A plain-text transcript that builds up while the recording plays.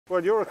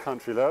Well, you're a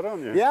country lad,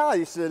 aren't you? Yeah, I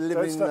used to live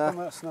Don't in... step on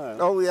that snow.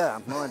 Oh, yeah,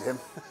 mind him.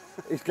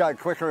 He's going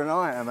quicker than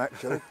I am,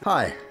 actually.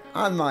 Hi,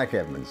 I'm Mike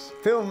Edmonds,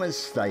 film and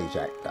stage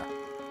actor.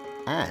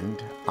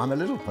 And I'm a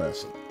little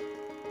person.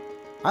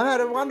 I've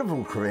had a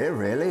wonderful career,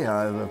 really.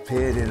 I've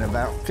appeared in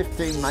about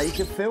 15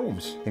 major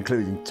films,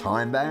 including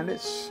Time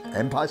Bandits,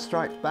 Empire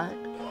Strikes Back,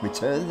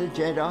 Return of the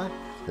Jedi,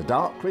 The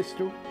Dark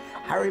Crystal,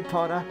 Harry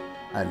Potter,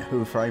 and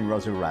Who Framed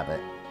Roger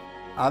Rabbit.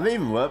 I've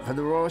even worked for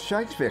the Royal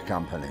Shakespeare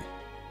Company.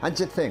 And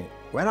to think,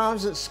 when I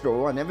was at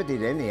school, I never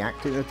did any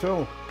acting at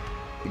all,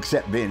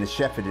 except being a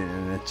shepherd in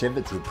a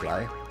nativity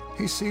play.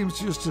 He seems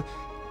just to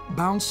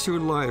bounce through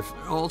life.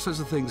 All sorts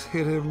of things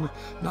hit him,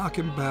 knock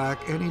him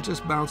back, and he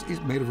just bounced.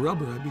 He's made of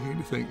rubber, I begin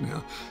to think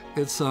now.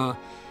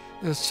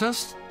 It's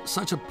just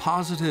such a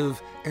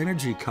positive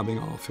energy coming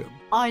off him.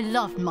 I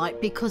loved Mike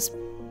because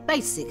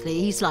basically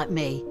he's like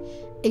me.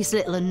 He's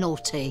little and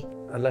naughty.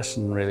 A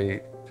lesson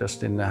really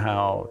just in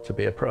how to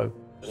be a pro.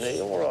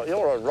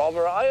 You're a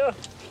robber, are you?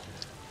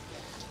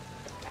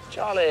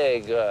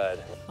 Jolly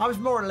good. I was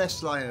more or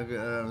less like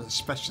a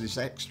specialist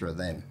extra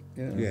then.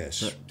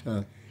 Yes.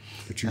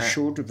 But you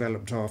sure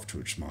developed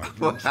afterwards,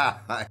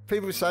 Mike.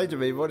 People say to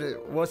me,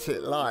 what's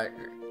it like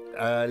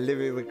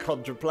living with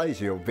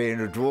achondroplasia or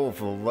being a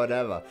dwarf or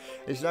whatever?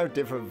 It's no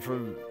different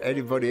from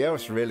anybody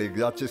else, really.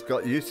 I've just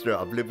got used to it.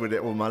 I've lived with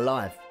it all my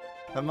life.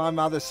 And my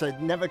mother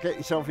said, never get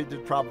yourself into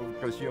trouble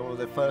because you're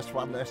the first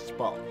one to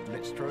spot. And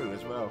it's true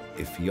as well.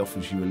 If he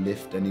offers you a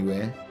lift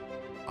anywhere,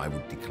 I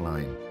would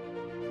decline.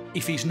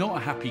 If he's not a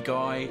happy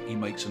guy, he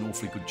makes an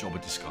awfully good job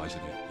of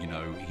disguising it. You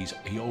know,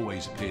 he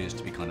always appears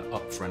to be kind of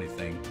up for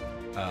anything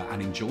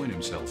and enjoying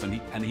himself.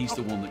 And he's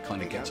the one that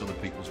kind of gets other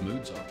people's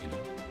moods up, you know.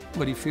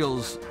 What he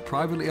feels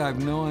privately, I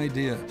have no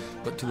idea.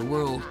 But to the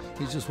world,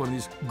 he's just one of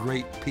these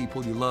great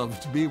people you love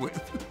to be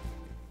with.